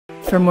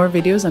For more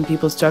videos on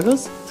people's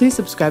struggles, please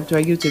subscribe to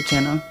our YouTube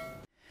channel.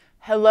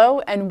 Hello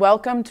and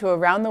welcome to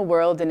Around the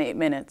World in 8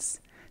 Minutes.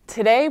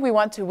 Today we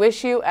want to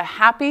wish you a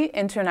happy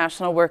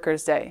International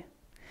Workers' Day.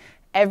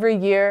 Every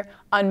year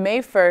on May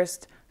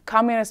 1st,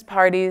 communist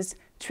parties,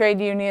 trade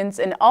unions,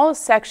 and all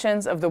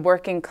sections of the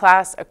working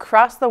class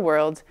across the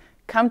world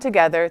come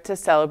together to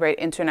celebrate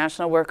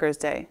International Workers'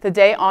 Day. The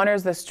day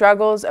honors the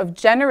struggles of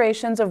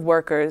generations of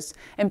workers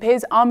and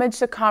pays homage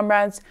to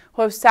comrades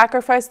who have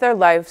sacrificed their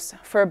lives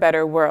for a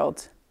better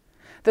world.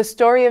 The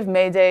story of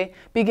May Day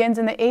begins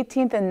in the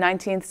 18th and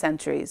 19th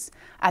centuries.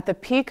 At the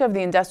peak of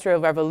the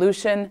Industrial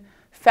Revolution,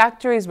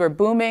 factories were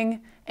booming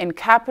and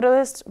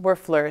capitalists were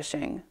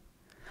flourishing.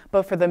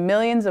 But for the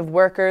millions of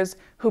workers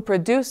who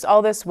produced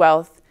all this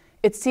wealth,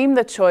 it seemed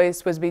the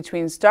choice was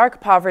between stark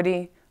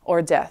poverty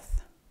or death.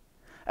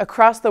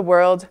 Across the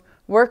world,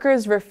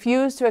 workers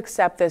refused to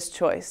accept this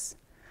choice.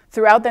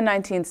 Throughout the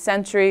 19th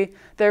century,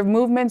 their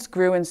movements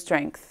grew in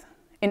strength.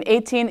 In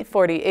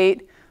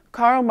 1848,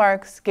 Karl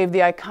Marx gave the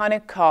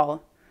iconic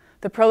call,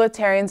 "The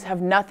proletarians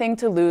have nothing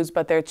to lose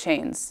but their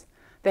chains.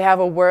 They have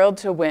a world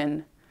to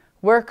win.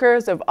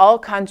 Workers of all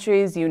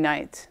countries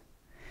unite."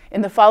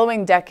 In the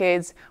following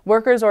decades,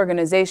 workers'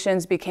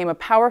 organizations became a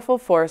powerful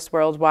force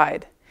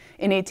worldwide.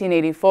 In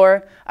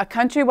 1884, a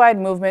countrywide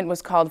movement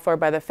was called for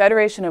by the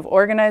Federation of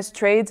Organized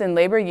Trades and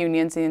Labor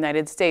Unions in the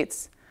United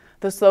States.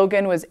 The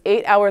slogan was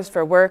 8 hours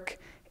for work,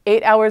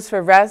 8 hours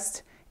for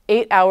rest,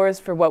 8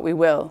 hours for what we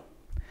will.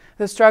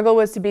 The struggle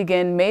was to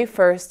begin May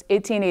 1st,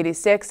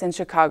 1886 in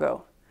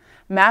Chicago.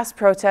 Mass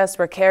protests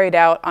were carried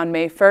out on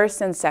May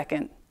 1st and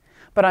 2nd.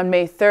 But on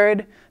May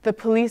 3rd, the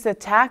police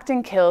attacked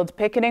and killed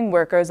picketing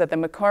workers at the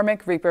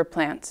McCormick Reaper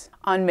plant.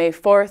 On May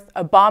 4th,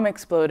 a bomb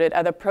exploded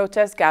at a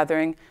protest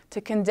gathering to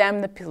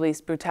condemn the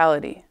police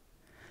brutality.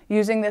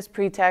 Using this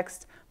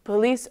pretext,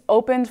 police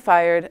opened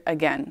fire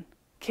again,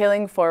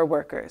 killing 4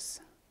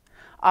 workers.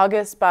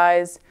 August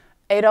Spies,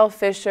 Adolf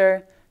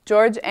Fischer,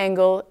 George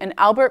Engel, and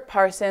Albert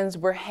Parsons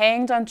were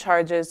hanged on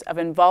charges of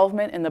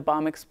involvement in the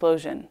bomb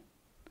explosion.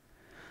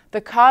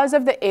 The cause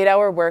of the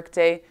 8-hour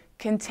workday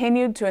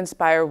continued to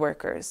inspire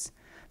workers.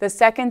 The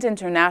Second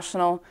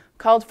International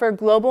called for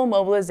global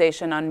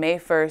mobilization on May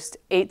 1st,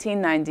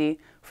 1890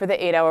 for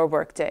the 8-hour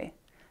workday.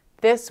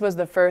 This was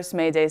the first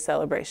May Day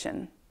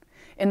celebration.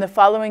 In the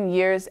following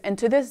years and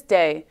to this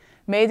day,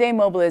 May Day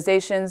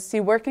mobilizations see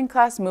working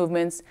class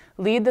movements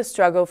lead the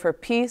struggle for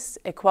peace,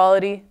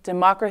 equality,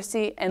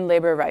 democracy, and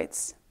labor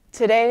rights.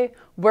 Today,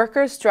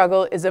 workers'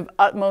 struggle is of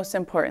utmost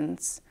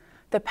importance.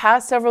 The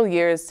past several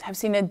years have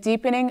seen a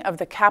deepening of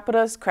the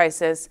capitalist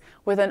crisis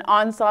with an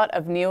onslaught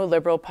of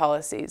neoliberal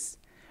policies.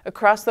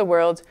 Across the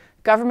world,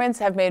 governments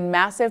have made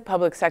massive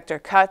public sector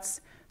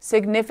cuts,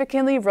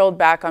 significantly rolled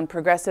back on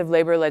progressive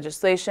labor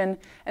legislation,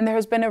 and there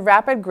has been a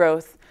rapid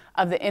growth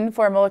of the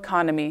informal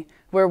economy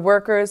where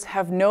workers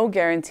have no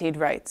guaranteed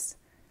rights.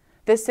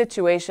 This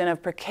situation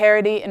of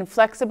precarity and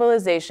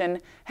flexibilization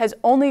has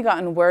only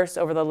gotten worse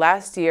over the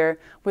last year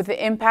with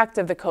the impact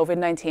of the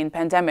COVID-19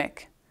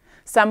 pandemic.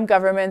 Some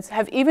governments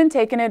have even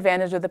taken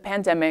advantage of the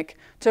pandemic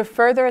to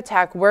further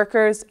attack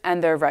workers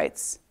and their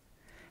rights.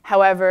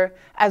 However,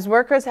 as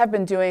workers have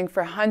been doing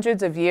for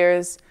hundreds of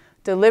years,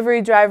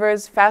 delivery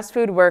drivers, fast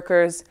food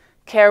workers,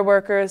 care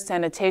workers,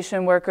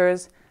 sanitation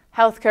workers,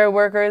 healthcare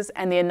workers,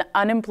 and the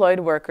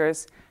unemployed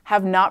workers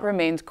have not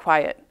remained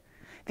quiet.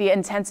 The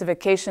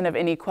intensification of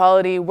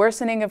inequality,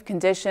 worsening of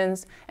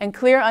conditions, and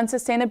clear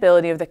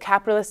unsustainability of the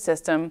capitalist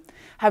system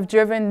have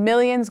driven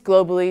millions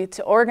globally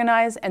to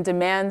organize and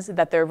demand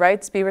that their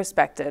rights be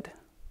respected.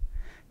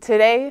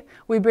 Today,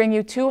 we bring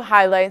you 2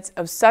 highlights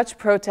of such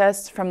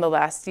protests from the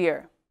last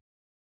year.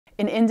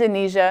 In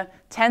Indonesia,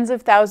 tens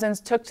of thousands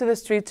took to the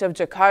streets of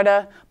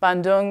Jakarta,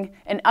 Bandung,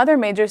 and other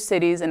major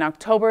cities in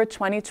October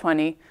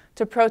 2020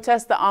 to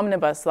protest the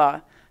Omnibus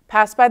Law,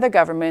 passed by the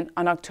government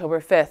on October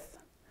 5th.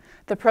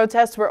 The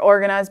protests were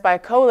organized by a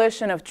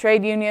coalition of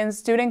trade unions,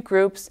 student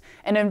groups,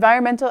 and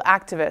environmental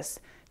activists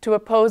to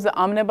oppose the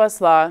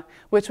Omnibus Law,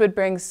 which would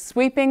bring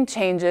sweeping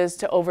changes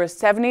to over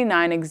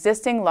 79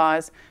 existing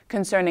laws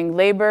concerning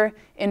labor,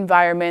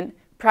 environment,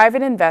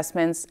 private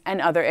investments,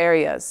 and other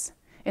areas.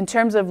 In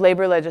terms of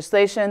labor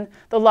legislation,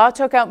 the law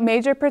took out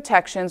major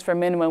protections for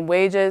minimum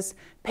wages,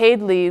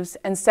 paid leaves,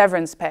 and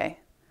severance pay.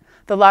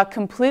 The law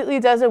completely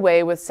does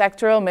away with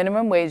sectoral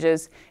minimum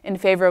wages in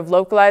favor of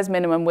localized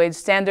minimum wage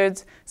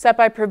standards set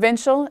by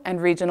provincial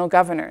and regional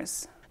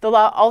governors. The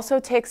law also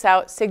takes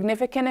out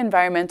significant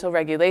environmental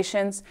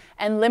regulations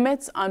and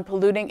limits on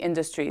polluting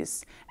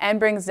industries, and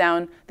brings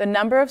down the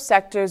number of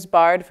sectors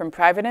barred from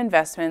private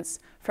investments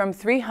from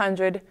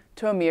 300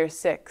 to a mere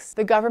 6.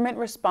 The government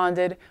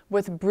responded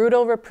with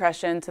brutal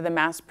repression to the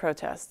mass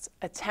protests,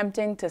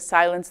 attempting to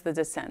silence the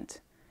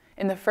dissent.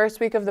 In the first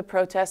week of the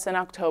protests in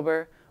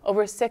October,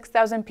 over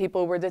 6,000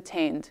 people were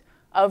detained,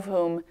 of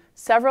whom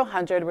several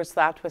hundred were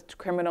slapped with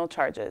criminal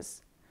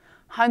charges.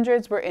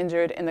 Hundreds were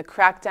injured in the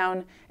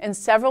crackdown, and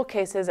several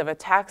cases of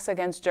attacks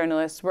against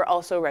journalists were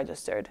also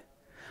registered.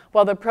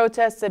 While the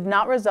protests did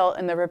not result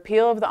in the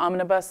repeal of the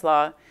Omnibus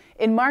Law,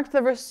 It marked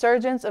the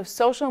resurgence of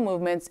social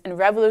movements and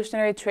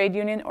revolutionary trade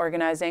union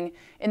organizing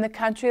in the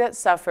country that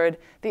suffered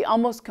the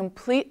almost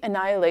complete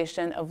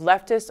annihilation of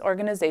leftist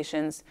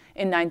organizations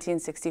in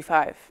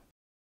 1965.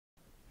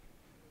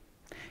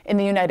 In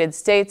the United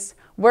States,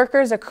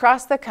 workers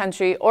across the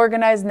country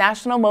organized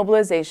national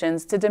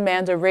mobilizations to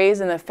demand a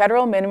raise in the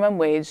federal minimum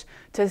wage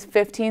to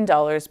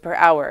 $15 per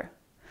hour.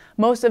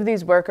 Most of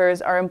these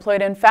workers are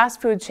employed in fast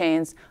food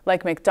chains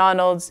like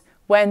McDonald's,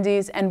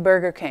 Wendy's, and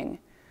Burger King,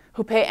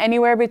 who pay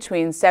anywhere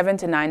between $7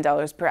 to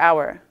 $9 per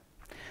hour.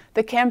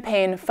 The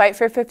campaign Fight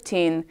for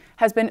 15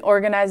 has been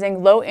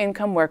organizing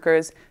low-income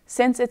workers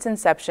since its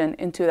inception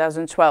in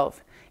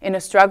 2012 in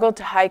a struggle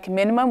to hike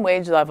minimum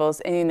wage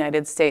levels in the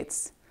United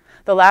States.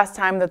 The last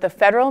time that the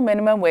federal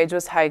minimum wage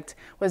was hiked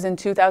was in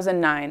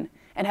 2009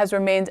 and has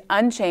remained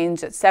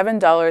unchanged at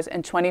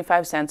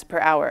 $7.25 per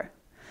hour.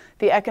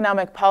 The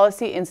Economic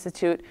Policy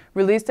Institute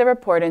released a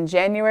report in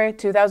January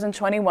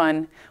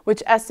 2021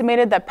 which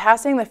estimated that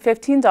passing the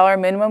 $15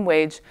 minimum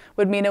wage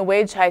would mean a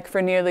wage hike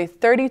for nearly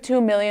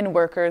 32 million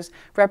workers,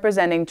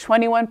 representing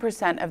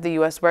 21% of the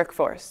U.S.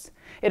 workforce.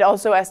 It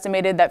also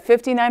estimated that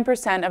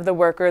 59% of the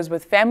workers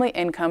with family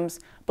incomes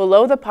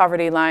below the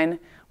poverty line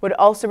would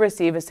also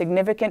receive a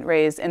significant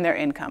raise in their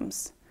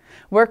incomes.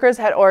 Workers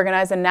had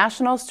organized a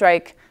national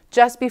strike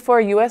just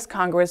before U.S.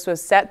 Congress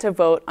was set to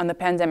vote on the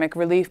pandemic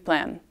relief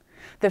plan.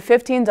 The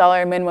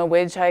 $15 minimum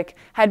wage hike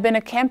had been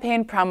a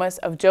campaign promise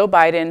of Joe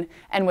Biden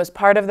and was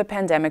part of the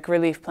pandemic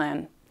relief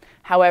plan.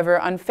 However,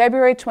 on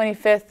February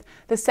 25th,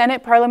 the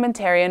Senate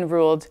parliamentarian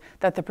ruled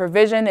that the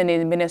provision in the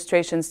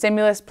administration's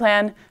stimulus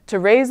plan to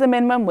raise the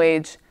minimum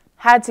wage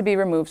had to be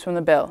removed from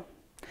the bill.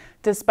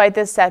 Despite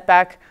this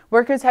setback,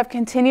 workers have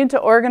continued to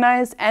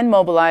organize and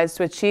mobilize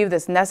to achieve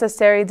this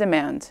necessary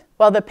demand.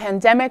 While the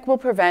pandemic will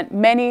prevent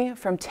many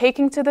from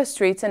taking to the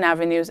streets and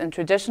avenues in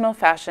traditional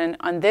fashion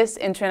on this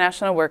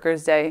International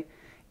Workers' Day,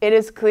 it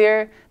is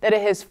clear that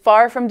it has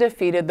far from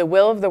defeated the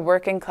will of the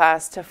working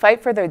class to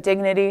fight for their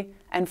dignity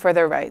and for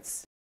their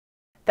rights.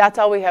 That's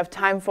all we have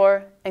time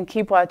for, and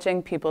keep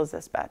watching People's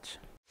Dispatch.